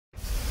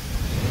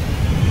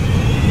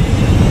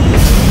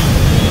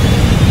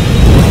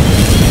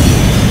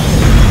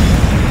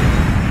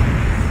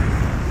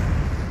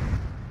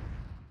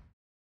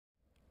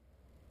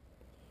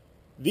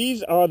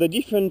These are the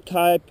different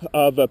type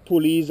of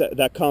pulleys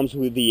that comes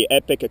with the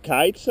Epic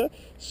kites.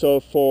 So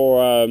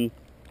for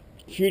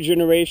few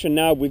generation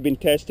now, we've been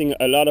testing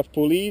a lot of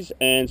pulleys,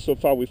 and so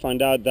far we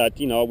found out that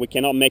we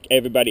cannot make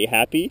everybody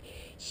happy.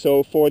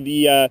 So for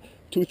the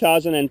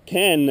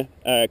 2010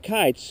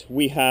 kites,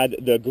 we had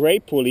the gray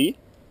pulley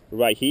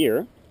right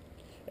here,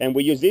 and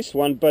we used this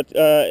one, but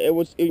it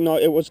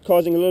was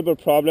causing a little bit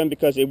of problem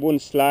because it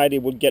wouldn't slide.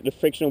 It would get the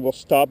friction will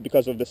stop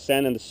because of the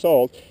sand and the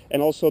salt,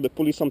 and also the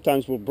pulley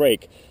sometimes will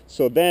break.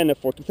 So then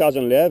for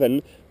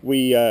 2011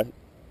 we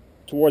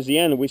towards the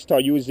end we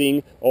start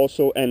using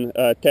also and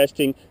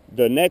testing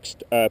the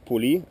next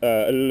pulley,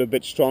 a little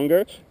bit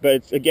stronger,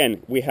 but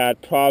again we had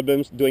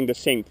problems doing the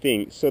same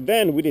thing. So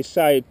then we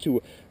decided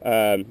to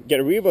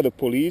get rid of the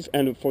pulleys,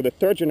 and for the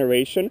third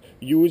generation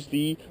use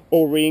the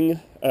O-ring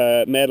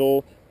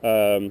metal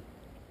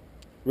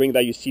ring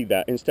that you see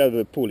that instead of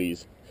the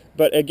pulleys.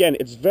 But again,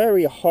 it's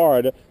very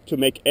hard to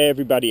make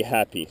everybody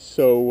happy.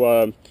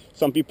 So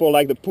some people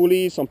like the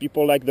pulleys, some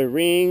people like the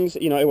rings.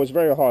 It was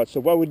very hard. So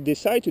what we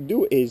decided to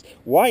do is,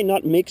 why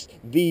not mix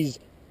these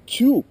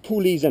two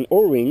pulleys and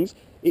O-rings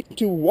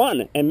into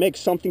one and make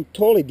something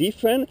totally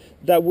different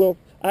that will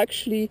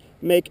actually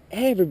make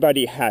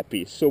everybody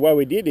happy. So what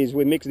we did is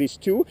we mixed these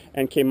two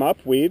and came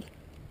up with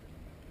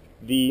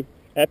the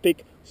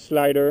Epic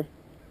Slider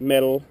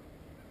metal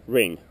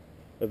ring.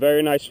 A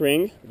very nice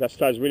ring that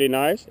slides really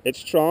nice. It's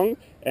strong,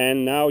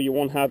 and now you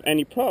won't have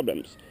any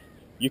problems.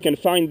 You can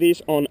find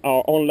this on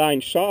our online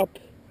shop,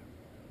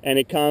 and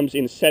it comes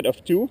in a set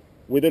of 2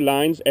 with the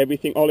lines,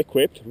 everything all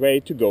equipped,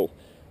 ready to go.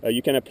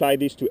 You can apply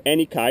this to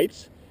any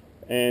kites,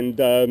 and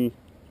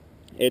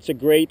it's a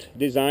great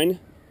design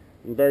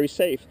and very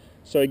safe.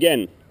 So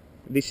again,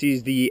 this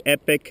is the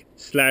Epic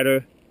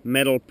Slider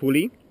metal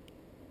pulley.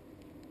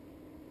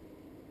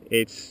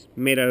 It's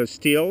made out of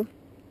steel,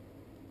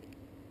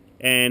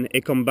 and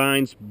it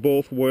combines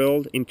both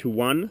worlds into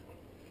one.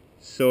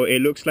 So it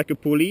looks like a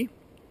pulley,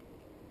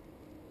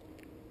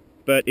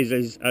 but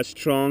is as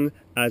strong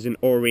as an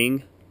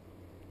O-ring,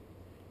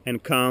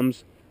 and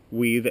comes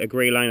with a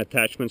gray line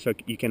attachment so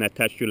you can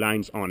attach your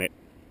lines on it.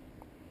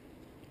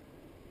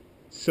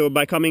 So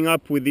by coming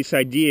up with this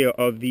idea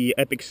of the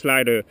Epic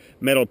Slider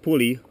metal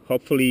pulley,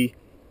 hopefully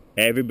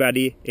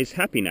everybody is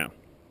happy now.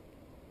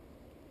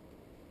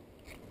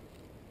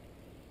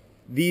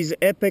 These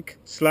Epic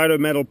Slider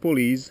metal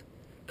pulleys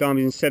come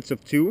in sets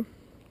of 2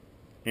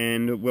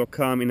 and will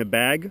come in a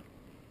bag,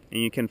 and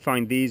you can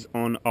find these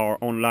on our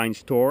online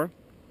store,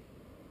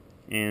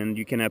 and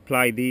you can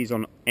apply these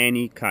on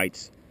any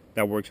kites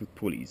that works with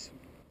pulleys.